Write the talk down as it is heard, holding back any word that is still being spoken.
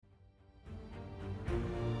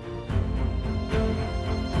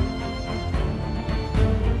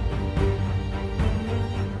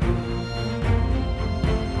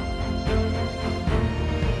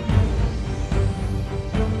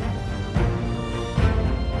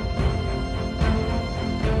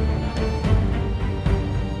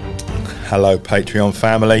Hello, Patreon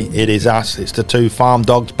family. It is us. It's the two farm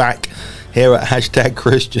dogs back here at Hashtag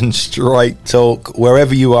Christian Straight Talk.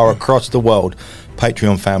 Wherever you are across the world,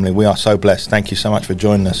 Patreon family, we are so blessed. Thank you so much for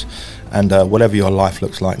joining us. And whatever your life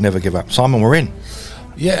looks like, never give up. Simon, we're in.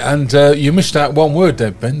 Yeah, and you missed out one word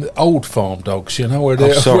there, Ben. Old farm dogs, you know, we're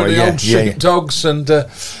the old sheepdogs, and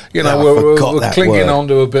we're clinging on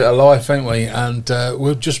to a bit of life, ain't we? And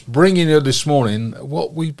we're just bringing you this morning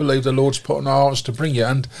what we believe the Lord's put in our hearts to bring you,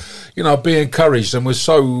 and be encouraged. And we're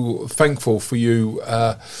so thankful for you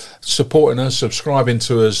supporting us, subscribing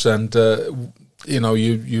to us, and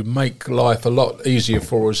you make life a lot easier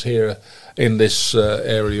for us here in this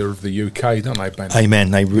area of the UK, don't they, Ben?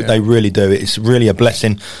 Amen. They really do. It's really a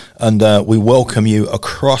blessing, and we welcome you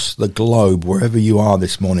across the globe, wherever you are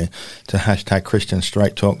this morning, to Hashtag Christian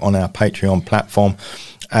Straight Talk on our Patreon platform,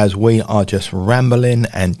 as we are just rambling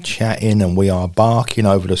and chatting, and we are barking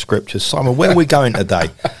over the scriptures. Simon, where are we going today?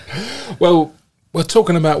 Well, we're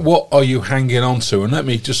talking about what are you hanging on to, and let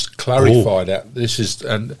me just clarify that.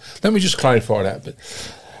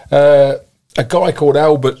 A guy called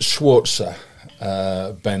Albert Schweitzer,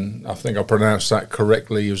 Ben, I think I pronounced that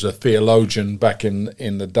correctly. He was a theologian back in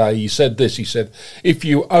the day. He said this, he said, if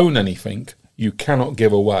you own anything you cannot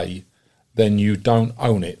give away, then you don't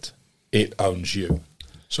own it. It owns you.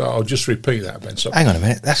 So I'll just repeat that, Ben. So, hang on a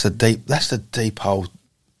minute. That's a deep old...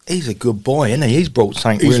 He's a good boy, isn't he? He's brought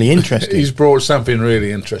something really interesting. He's brought something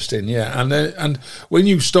really interesting, yeah. And when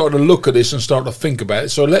you start to look at this and start to think about it,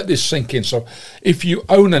 so let this sink in. So if you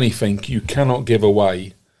own anything you cannot give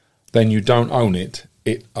away, then you don't own it.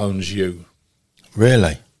 It owns you.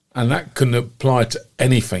 Really? And that can apply to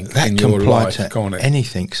anything in your life, can't it?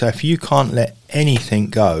 Anything. So if you can't let anything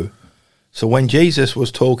go, so when Jesus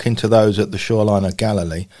was talking to those at the shoreline of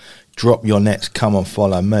Galilee, drop your nets, come and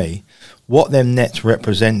follow me, what them nets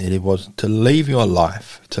represented was to leave your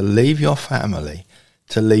life, to leave your family,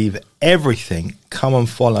 to leave everything, come and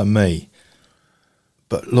follow me.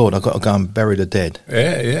 But Lord, I've got to go and bury the dead.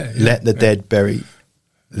 Yeah. Let the dead bury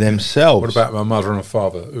themselves. What about my mother and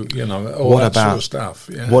father? All that sort of stuff.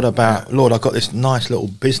 Yeah. What about, Lord, I've got this nice little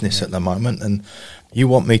business at the moment, and you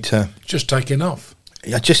want me to... Just taking off.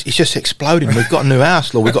 It's just exploding. We've got a new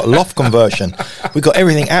house, Lord. We've got a loft conversion. We've got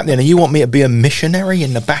everything happening. And you want me to be a missionary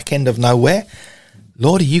in the back end of nowhere?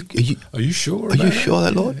 Lord, are you sure? Are you sure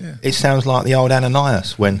that, Lord? Yeah. It sounds like the old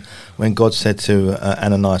Ananias when God said to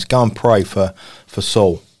Ananias, go and pray for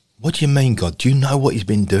Saul. What do you mean, God? Do you know what he's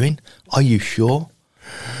been doing? Are you sure?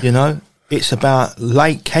 It's about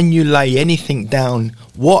can you lay anything down?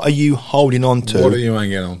 What are you holding on to? What are you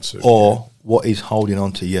hanging on to? Or what is holding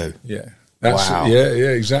on to you? Yeah. Wow. Yeah,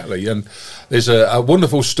 exactly. And there's a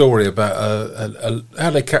wonderful story about how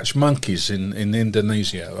they catch monkeys in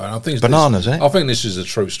Indonesia. And I think it's bananas, I think this is a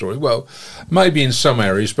true story. Well, maybe in some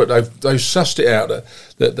areas, but they've sussed it out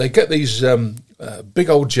that they get these big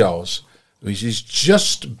old jars, which is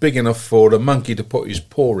just big enough for the monkey to put his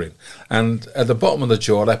paw in. And at the bottom of the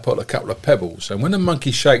jar, they put a couple of pebbles. And when the monkey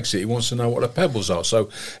shakes it, he wants to know what the pebbles are. So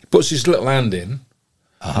he puts his little hand in,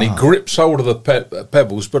 and he grips hold of the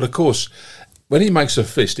pebbles, but of course, when he makes a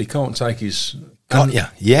fist, he can't take his...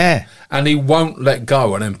 Yeah. And he won't let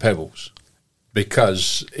go of them pebbles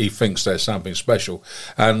because he thinks they're something special.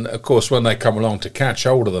 And of course, when they come along to catch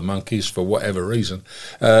hold of the monkeys for whatever reason,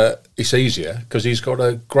 it's easier because he's got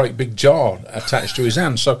a great big jar attached to his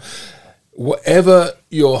hand. So whatever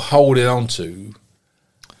you're holding on to...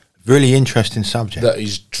 Really interesting subject. That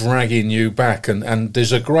is dragging you back, and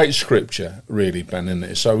there's a great scripture, really, Ben, in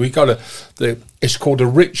it. So we got it's called the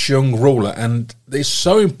rich young ruler, and it's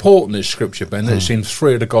so important, this scripture, Ben, that it's in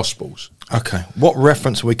 3 of the Gospels. Okay, what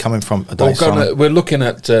reference are we coming from today? We're looking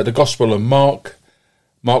at the Gospel of Mark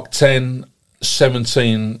 10,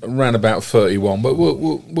 17, around about 31. But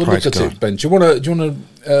we'll look at it, Ben. Do you want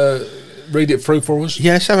to read it through for us?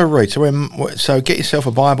 Yeah, let's have a read. So get yourself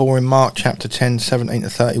a Bible. We're in Mark chapter 10, 17 to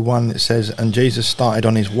 31. It says, and Jesus started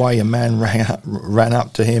on his way. A man ran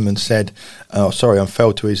up to him and said, and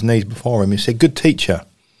fell to his knees before him. He said, good teacher,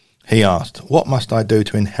 he asked, what must I do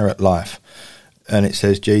to inherit life? And it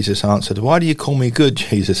says, Jesus answered, why do you call me good?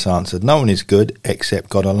 Jesus answered, no one is good except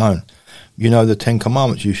God alone. You know the 10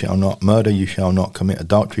 commandments, you shall not murder, you shall not commit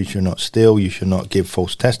adultery, you shall not steal, you shall not give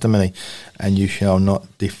false testimony, and you shall not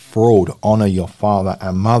defraud. Honour your father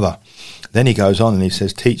and mother. Then he goes on and he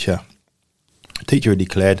says, Teacher, he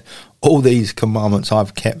declared, all these commandments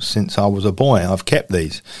I've kept since I was a boy. I've kept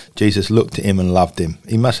these. Jesus looked at him and loved him.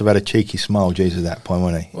 He must have had a cheeky smile, Jesus, at that point,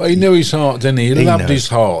 wasn't he? Well, he knew his heart, didn't he? He loved his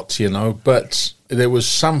heart, but there was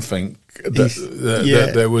something...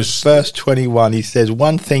 there was verse 21. He says,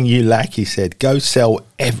 one thing you lack, he said, go sell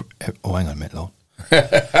hang on a minute, Lord.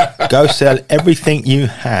 Go sell everything you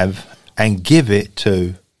have and give it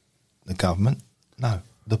to the government. No,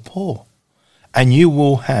 the poor. And you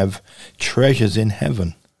will have treasures in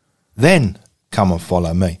heaven. Then come and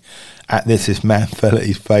follow me. At this man fell at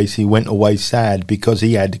his face. He went away sad because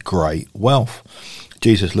he had great wealth.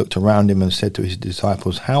 Jesus looked around him and said to his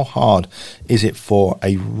disciples, how hard is it for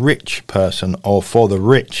a rich person, or for the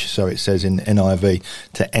rich, so it says in NIV,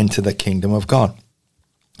 to enter the kingdom of God?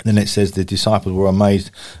 And then it says the disciples were amazed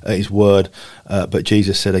at his word, but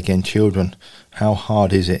Jesus said again, children, how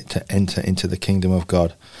hard is it to enter into the kingdom of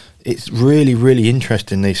God? It's really, really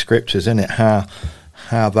interesting, these scriptures, isn't it?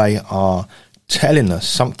 How they are telling us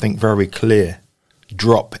something very clear.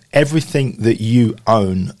 Drop everything that you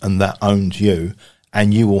own and that owns you,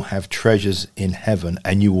 and you will have treasures in heaven,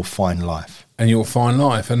 and you will find life. And you'll find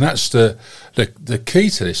life. And that's the key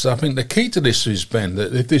to this. I think the key to this is, Ben,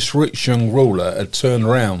 that if this rich young ruler had turned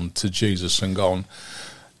around to Jesus and gone,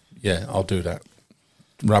 yeah, I'll do that.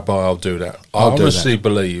 Rabbi, I'll do that. I honestly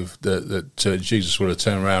believe that Jesus would have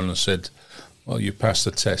turned around and said, well, you passed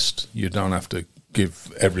the test. You don't have to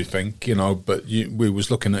give everything, but we was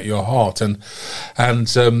looking at your heart. And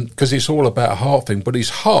because it's all about a heart thing. But his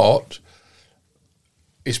heart,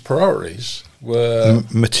 his priorities were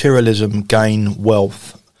materialism, gain,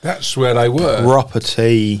 wealth. That's where they were.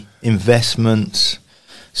 Property, investments.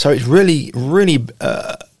 So it's really, really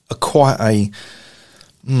quite a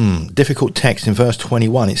difficult text in verse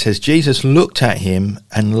 21. It says, Jesus looked at him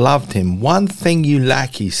and loved him. One thing you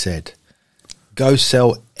lack, he said. Go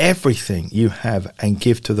sell everything you have and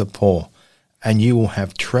give to the poor, and you will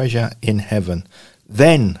have treasure in heaven.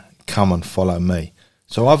 Then come and follow me.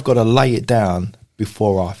 So I've got to lay it down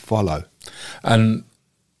before I follow. And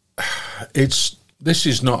this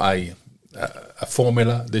is not a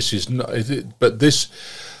formula. This is not, but this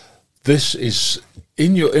is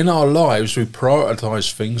in our lives. We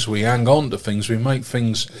prioritize things. We hang on to things. We make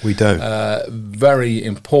things. We do very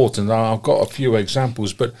important. I've got a few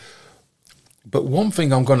examples, but one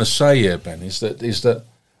thing I'm going to say here, Ben, is that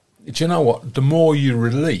do you know what? The more you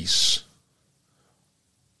release.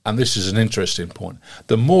 And this is an interesting point.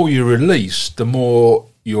 The more you release, the more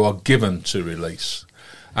you are given to release,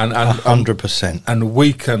 and 100%. And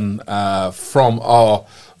we can from our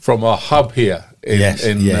hub here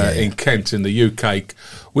in Kent in the UK,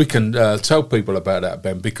 we can tell people about that,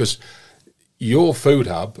 Ben, because your food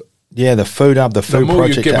hub. Yeah, the food hub, the food project. The more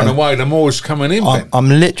you're giving away, the more is coming in, Ben. I'm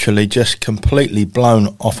literally just completely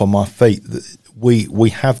blown off of my feet. We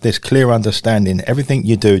have this clear understanding. Everything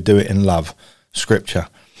you do it in love, Scripture.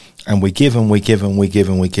 And we give and we give and we give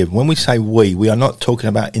and we give. When we say we are not talking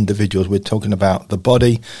about individuals. We're talking about the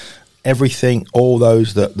body, everything, all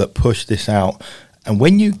those that push this out. And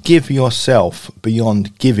when you give yourself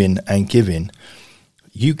beyond giving and giving,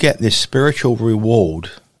 you get this spiritual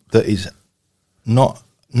reward that is not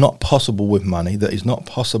possible with money, that is not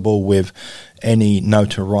possible with any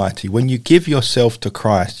notoriety. When you give yourself to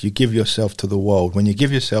Christ, you give yourself to the world. When you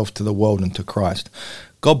give yourself to the world and to Christ,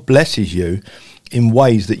 God blesses you in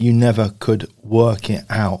ways that you never could work it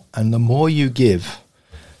out. And the more you give,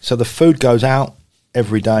 so the food goes out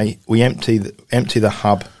every day, we empty the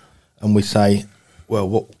hub, and we say, well,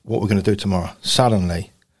 what we're going to do tomorrow?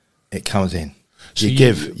 Suddenly, it comes in. So you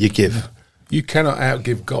give. You cannot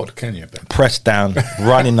outgive God, can you, Ben? Pressed down,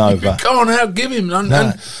 running over. You can't outgive him.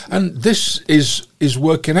 And this is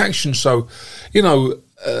work in action. So,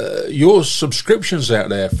 your subscriptions out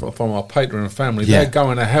there from our Patreon family, they're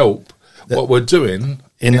going to help what we're doing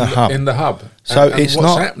in the hub. So and it's what's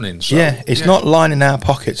not happening. So, it's not lining our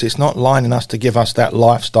pockets. It's not lining us to give us that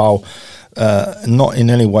lifestyle, not in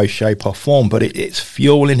any way, shape or form, but it's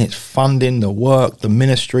fueling, it's funding the work, the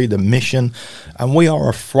ministry, the mission. And we are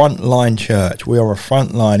a frontline church. We are a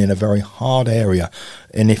frontline in a very hard area.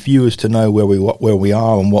 And if you was to know where we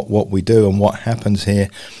are and what we do and what happens here,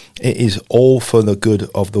 it is all for the good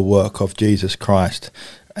of the work of Jesus Christ.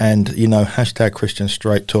 And, hashtag Christian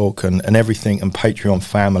Straight Talk and everything, and Patreon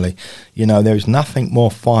family, there's nothing more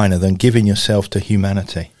finer than giving yourself to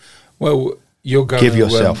humanity. Well, you're going give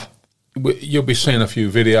yourself. You'll be seeing a few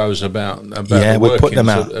videos about the we'll put them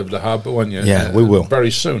out of the hub, won't you? Yeah, we will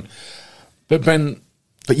very soon. But Ben,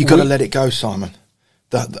 you've got to let it go, Simon.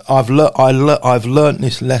 I've learnt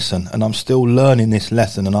this lesson, and I'm still learning this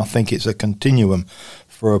lesson, and I think it's a continuum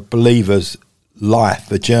for a believer's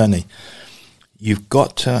life, a journey. You've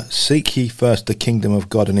got to seek ye first the kingdom of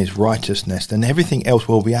God and his righteousness, and everything else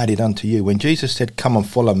will be added unto you. When Jesus said, come and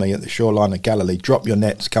follow me at the shoreline of Galilee, drop your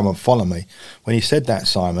nets, come and follow me. When he said that,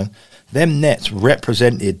 Simon, them nets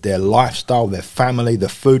represented their lifestyle, their family, the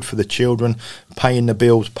food for the children, paying the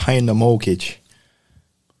bills, paying the mortgage.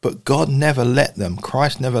 But God never let them,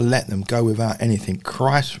 Christ never let them go without anything.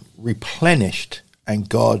 Christ replenished, and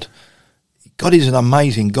God is an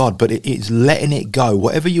amazing God, but it's letting it go.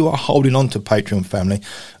 Whatever you are holding on to, Patreon family,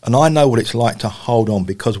 and I know what it's like to hold on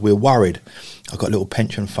because we're worried. I've got a little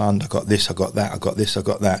pension fund, I've got this, I've got that, I've got this, I've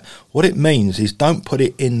got that. What it means is don't put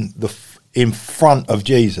it in front of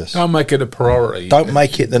Jesus. Don't make it a priority. Don't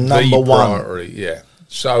make it the number one priority, yeah.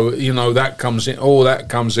 So, that comes in. All that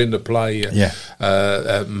comes into play.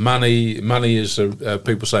 Money is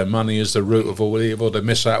people say money is the root of all evil. They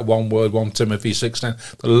miss out one word, 1 Timothy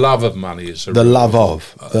 6:10. The love of money is the love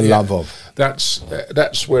of. Love of.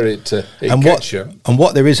 That's where it gets you. And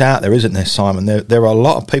what there is out there, isn't there, Simon? There are a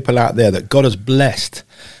lot of people out there that God has blessed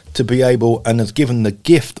to be able and has given the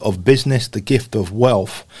gift of business, the gift of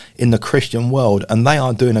wealth in the Christian world, and they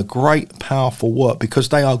are doing a great, powerful work because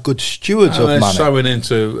they are good stewards of money. They're sowing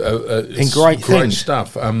into great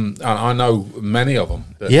stuff. I know many of them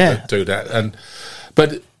that do that.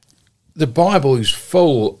 But the Bible is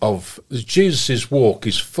full of, Jesus' walk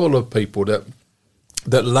is full of people that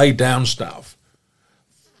lay down stuff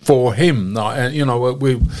for him.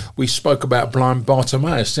 We spoke about blind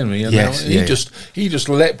Bartimaeus, didn't we? He just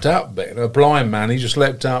leapt up, a blind man. He just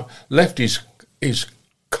leapt up, left his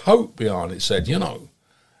coat behind. It said,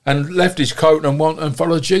 and left his coat and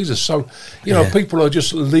followed Jesus. So people are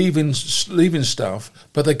just leaving stuff,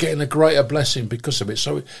 but they're getting a greater blessing because of it.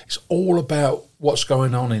 So it's all about what's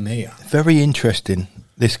going on in here. Very interesting,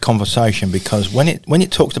 this conversation, because when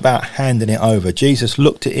it talks about handing it over, Jesus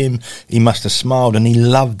looked at him, he must have smiled, and he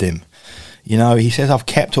loved him. He says, I've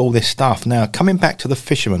kept all this stuff. Now, coming back to the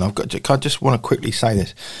fishermen, I just want to quickly say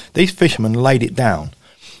this. These fishermen laid it down.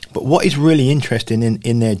 But what is really interesting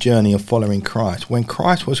in their journey of following Christ, when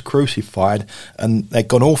Christ was crucified and they'd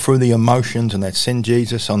gone all through the emotions and they'd seen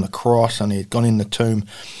Jesus on the cross and he'd gone in the tomb,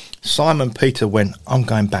 Simon Peter went, I'm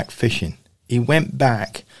going back fishing. He went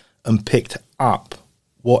back and picked up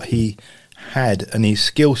what he had and his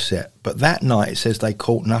skill set. But that night it says they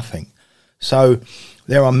caught nothing. So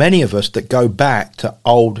there are many of us that go back to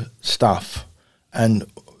old stuff, and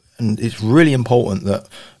it's really important that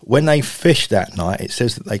when they fished that night, it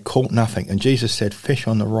says that they caught nothing. And Jesus said, fish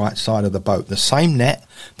on the right side of the boat. The same net,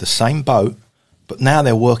 the same boat, but now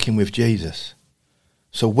they're working with Jesus.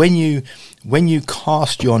 So when you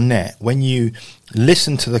cast your net, when you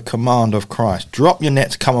listen to the command of Christ, drop your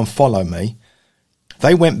nets, come and follow me,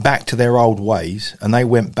 they went back to their old ways, and they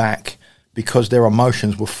went back because their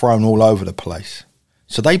emotions were thrown all over the place.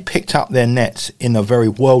 So they picked up their nets in a very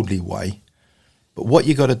worldly way. But what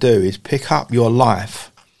you got to do is pick up your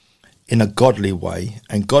life in a godly way,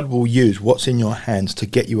 and God will use what's in your hands to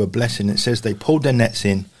get you a blessing. It says they pulled their nets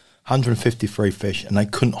in, 153 fish, and they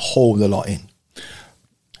couldn't haul the lot in.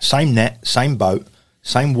 Same net, same boat,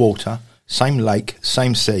 same water, same lake,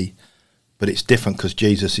 same sea, but it's different because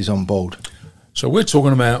Jesus is on board. So we're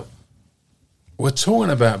talking about,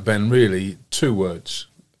 Ben, really 2 words.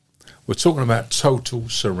 We're talking about total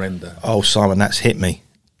surrender. Oh, Simon, that's hit me.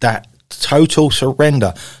 That total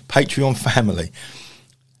surrender. Patreon family,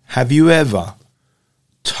 have you ever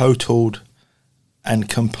totaled and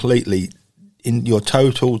completely, in your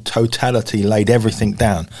totality, laid everything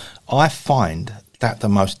down? I find that the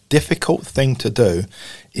most difficult thing to do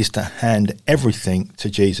is to hand everything to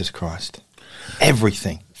Jesus Christ.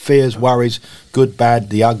 Everything. Fears, worries, good, bad,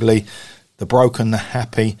 the ugly, the broken, the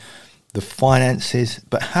happy, the finances.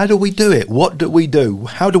 But how do we do it? What do we do?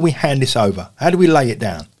 How do we hand this over? How do we lay it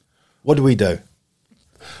down? What do we do?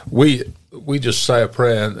 We just say a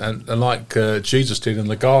prayer, and like Jesus did in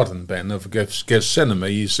the garden, Ben, of Gethsemane.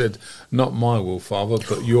 He said, "Not my will, Father,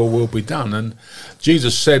 but your will be done." And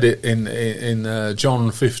Jesus said it in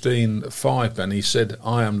John 15:5, Ben. He said,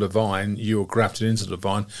 "I am the vine; you are grafted into the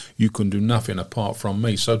vine. You can do nothing apart from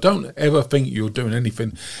me." So don't ever think you're doing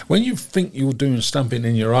anything. When you think you're doing something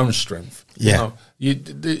in your own strength,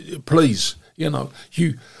 please,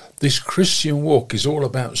 this Christian walk is all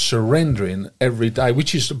about surrendering every day,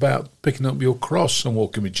 which is about picking up your cross and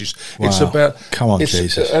walking with Jesus. Wow. It's about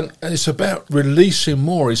Jesus. And it's about releasing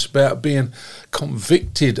more. It's about being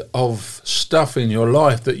convicted of stuff in your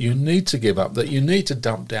life that you need to give up, that you need to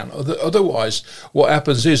dump down. Otherwise, what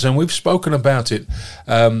happens is, and we've spoken about it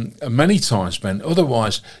many times, Ben.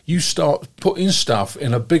 Otherwise, you start putting stuff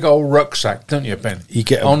in a big old rucksack, don't you, Ben? You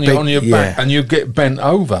get on your back, and you get bent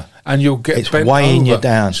over. And you'll get bent weighing over. you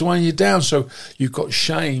down. It's weighing you down. So you've got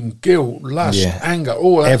shame, guilt, lust, anger,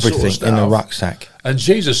 all that everything sort of stuff in a rucksack. And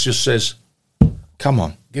Jesus just says, "Come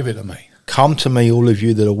on, give it to me. Come to me, all of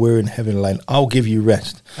you that are weary and heavy laden. I'll give you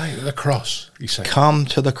rest. Hey, the cross, he said. Come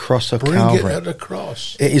to the cross of Calvary. Bring it at the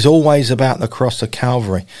cross. It is always about the cross of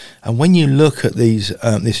Calvary. And when you look at these,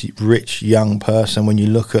 this rich young person, when you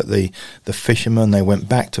look at the fishermen, they went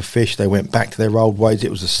back to fish. They went back to their old ways. It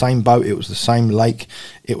was the same boat. It was the same lake.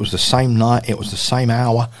 It was the same night. It was the same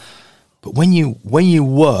hour. But when you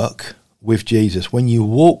work with Jesus, when you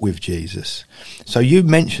walk with Jesus, so you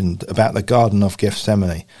mentioned about the Garden of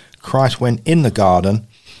Gethsemane. Christ went in the garden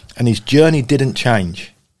and his journey didn't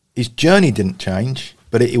change. His journey didn't change,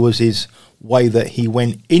 but it was his way that he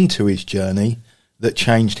went into his journey that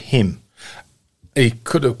changed him. He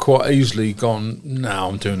could have quite easily gone, no,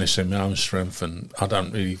 I'm doing this in my own strength and I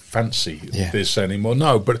don't really fancy this anymore.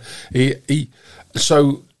 No, but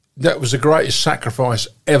so that was the greatest sacrifice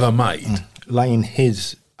ever made. Laying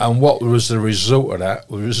his... And what was the result of that?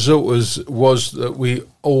 The result was that we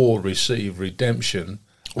all receive redemption.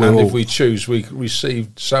 If we choose, we receive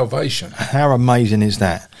salvation. How amazing is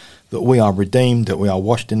that? That we are redeemed, that we are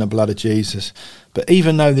washed in the blood of Jesus. But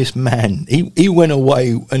even though this man, he went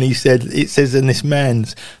away and he said, it says in this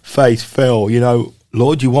man's face fell,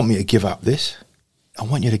 Lord, you want me to give up this? I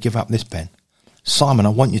want you to give up this, Ben. Simon, I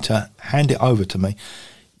want you to hand it over to me.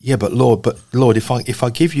 Yeah, but Lord, if I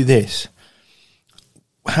give you this,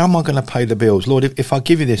 how am I going to pay the bills? Lord, if I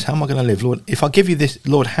give you this, how am I going to live? Lord, if I give you this,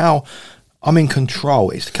 Lord, how... I'm in control.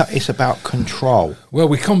 It's about control. Well,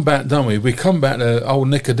 we come back, don't we? We come back to old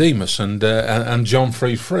Nicodemus and John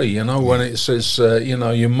 3:3. When it says,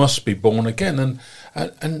 you must be born again,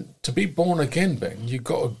 and to be born again, Ben, you've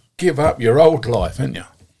got to give up your old life, haven't you?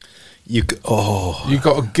 You've got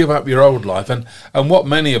to give up your old life, and what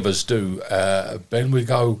many of us do, Ben, we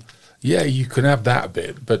go, yeah, you can have that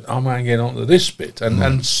bit, but I'm hanging on to this bit.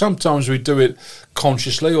 And sometimes we do it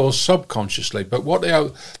consciously or subconsciously. But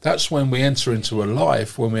that's when we enter into a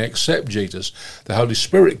life, when we accept Jesus, the Holy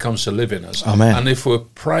Spirit comes to live in us. Amen. And if we're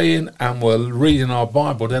praying and we're reading our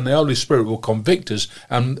Bible, then the Holy Spirit will convict us.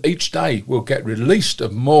 And each day we'll get released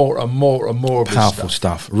of more and more and more of this powerful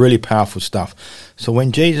stuff. Really powerful stuff. So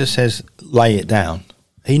when Jesus says, lay it down,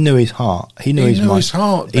 he knew his heart. He knew his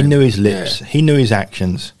mind. He knew his lips. Yeah. He knew his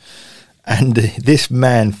actions. And this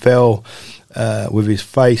man fell with his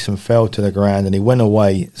face and fell to the ground, and he went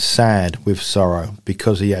away sad with sorrow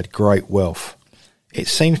because he had great wealth. It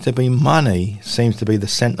seems to be money seems to be the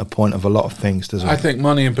centre point of a lot of things, doesn't it? I think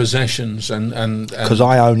money and possessions and because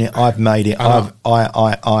I own it, I've made it.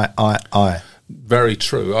 I. Very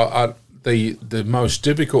true. The most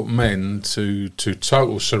difficult men to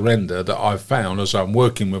total surrender that I've found as I'm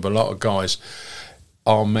working with a lot of guys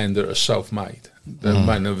are men that are self-made. The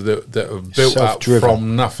men that have built up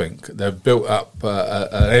from nothing. They've built up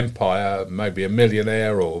an empire, maybe a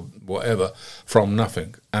millionaire or whatever, from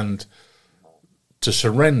nothing. And to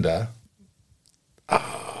surrender,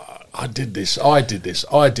 I did this.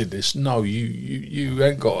 No, you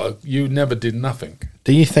ain't got. You never did nothing.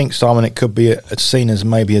 Do you think, Simon, it could be seen as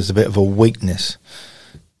maybe as a bit of a weakness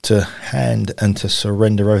to hand and to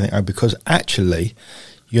surrender everything? Because actually,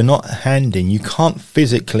 you're not handing, you can't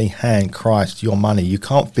physically hand Christ your money. You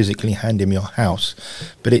can't physically hand him your house.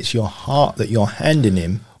 But it's your heart that you're handing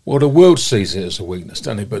him. Well, the world sees it as a weakness,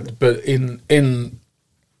 doesn't it? But in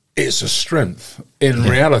it's a strength. In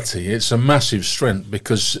reality, it's a massive strength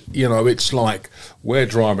because, it's like we're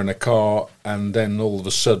driving a car and then all of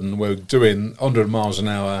a sudden we're doing 100 miles an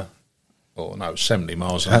hour. Or no, 70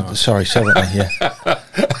 miles an hour. Sorry, 70, yeah.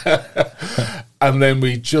 And then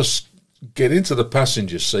we just get into the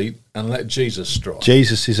passenger seat and let Jesus drive.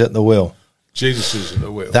 Jesus is at the wheel. Jesus is at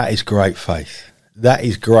the wheel. That is great faith. That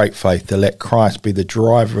is great faith, to let Christ be the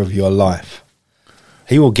driver of your life.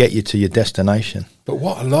 He will get you to your destination. But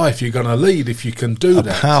what a life you're going to lead if you can do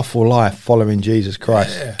that. A powerful life following Jesus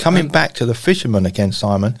Christ. Yeah. Coming back to the fisherman again,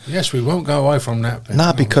 Simon. Yes, we won't go away from that.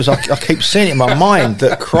 No, because I keep seeing it in my mind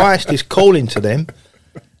that Christ is calling to them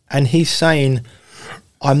and he's saying,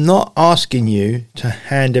 I'm not asking you to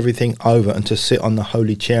hand everything over and to sit on the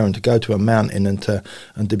holy chair and to go to a mountain and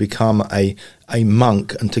to become a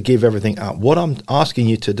monk and to give everything up. What I'm asking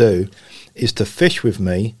you to do is to fish with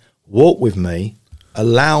me, walk with me,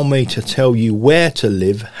 allow me to tell you where to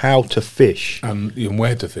live, how to fish. And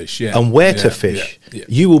where to fish, yeah. And where to fish. Yeah.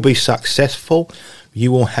 You will be successful.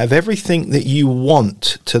 You will have everything that you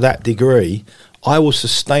want to that degree. I will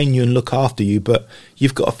sustain you and look after you, but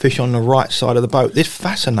you've got to fish on the right side of the boat. This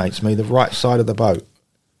fascinates me, the right side of the boat.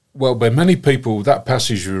 Well, by many people, that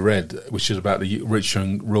passage we read, which is about the rich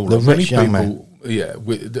young ruler, the rich young man. Yeah,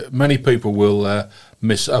 many people will have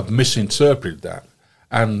misinterpreted that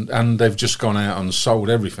and they've just gone out and sold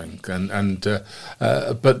everything.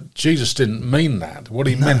 But Jesus didn't mean that. What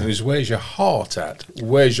he meant was, where's your heart at?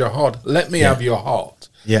 Where's your heart? Let me have your heart.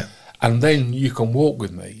 Yeah. And then you can walk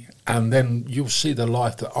with me, and then you'll see the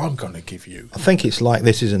life that I'm going to give you. I think it's like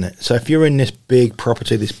this, isn't it? So if you're in this big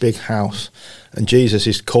property, this big house, and Jesus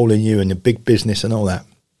is calling you in the big business and all that,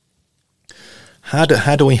 how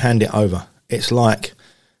do we hand it over? It's like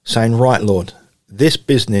saying, right, Lord, this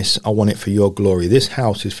business, I want it for your glory. This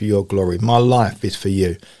house is for your glory. My life is for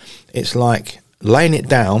you. It's like laying it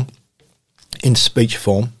down in speech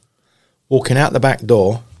form, walking out the back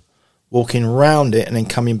door, walking round it, and then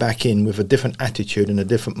coming back in with a different attitude and a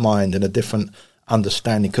different mind and a different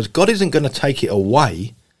understanding. Because God isn't going to take it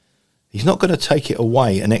away. He's not going to take it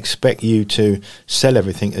away and expect you to sell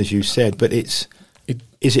everything, as you said, but is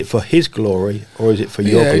it for his glory or is it for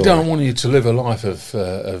your glory? He don't want you to live a life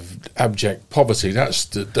of abject poverty. That's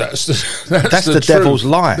the devil's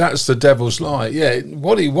lie. That's the devil's lie. Yeah,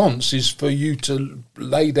 what he wants is for you to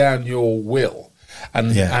lay down your will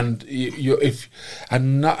and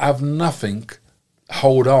have nothing.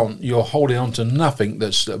 Hold on, you're holding on to nothing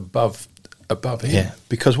that's above him. Yeah,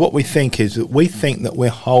 because what we think is that we're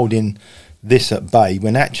holding this at bay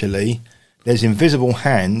when actually there's invisible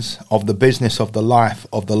hands of the business, of the life,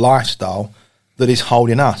 of the lifestyle that is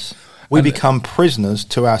holding us. We become prisoners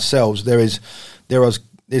to ourselves.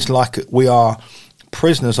 It's like we are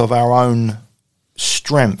prisoners of our own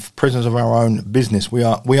strength, prisoners of our own business. We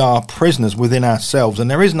are prisoners within ourselves, and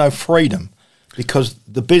there is no freedom because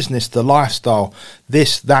the business, the lifestyle,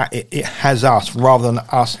 it has us rather than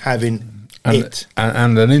us having it.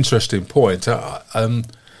 And an interesting point.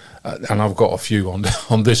 And I've got a few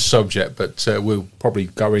on this subject, but we'll probably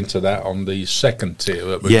go into that on the second tier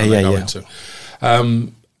that we're going to go into.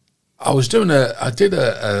 I did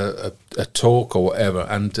a talk or whatever,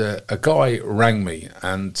 and a guy rang me,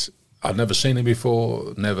 and I'd never seen him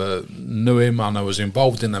before, never knew him, and I was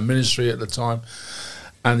involved in the ministry at the time.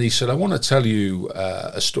 And he said, I want to tell you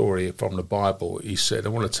a story from the Bible. He said, I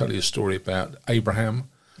want to tell you a story about Abraham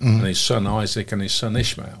and his son Isaac and his son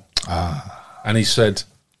Ishmael. And he said,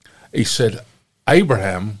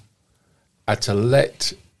 Abraham had to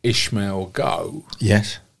let Ishmael go.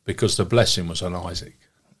 Yes. Because the blessing was on Isaac.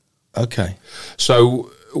 Okay.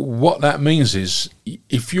 So what that means is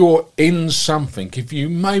if you're in something, if you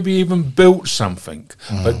maybe even built something,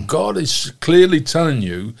 but God is clearly telling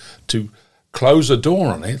you to close a door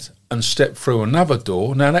on it and step through another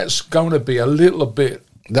door, now that's going to be a little bit...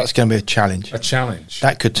 That's going to be a challenge. A challenge.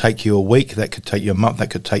 That could take you a week, that could take you a month, that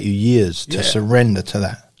could take you years to surrender to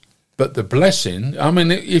that. But the blessing, I mean,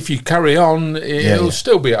 if you carry on, it'll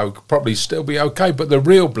still be probably still be okay. But the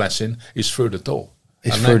real blessing is through the door.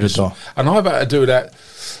 It's through the door. And I've had to do that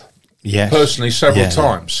personally several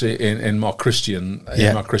times in my Christian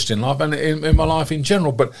life and in my life in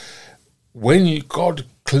general. But when God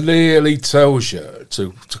clearly tells you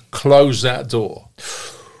to close that door,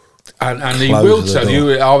 and He will tell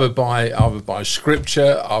you either by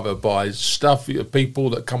scripture, either by stuff, people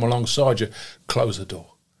that come alongside you, close the door.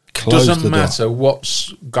 Doesn't matter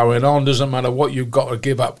what's going on. Doesn't matter what you've got to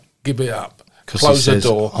give up. Give it up. Close the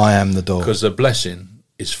door. I am the door. Because the blessing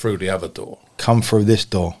is through the other door. Come through this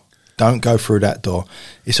door. Don't go through that door.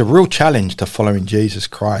 It's a real challenge to following Jesus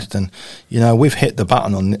Christ. And, we've hit the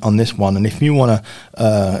button on this one. And if you want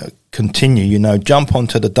to continue, jump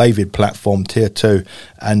onto the David platform, Tier 2.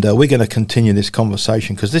 And we're going to continue this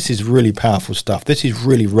conversation because this is really powerful stuff. This is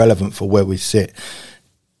really relevant for where we sit.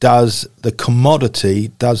 Does the commodity,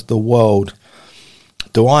 does the world,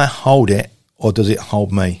 do I hold it or does it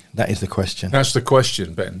hold me? That is the question. That's the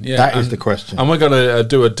question, Ben. Yeah, that is the question. And we're going to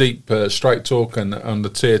do a deep straight talk on the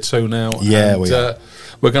Tier 2 now. Yeah, and,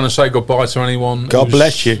 we're going to say goodbye to anyone. God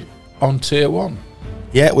bless you. On Tier 1.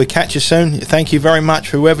 Yeah, we'll catch you soon. Thank you very much,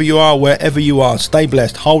 whoever you are, wherever you are. Stay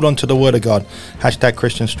blessed. Hold on to the Word of God. #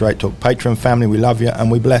 Christian Straight Talk. Patreon family, we love you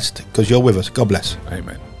and we're blessed because you're with us. God bless.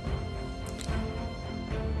 Amen.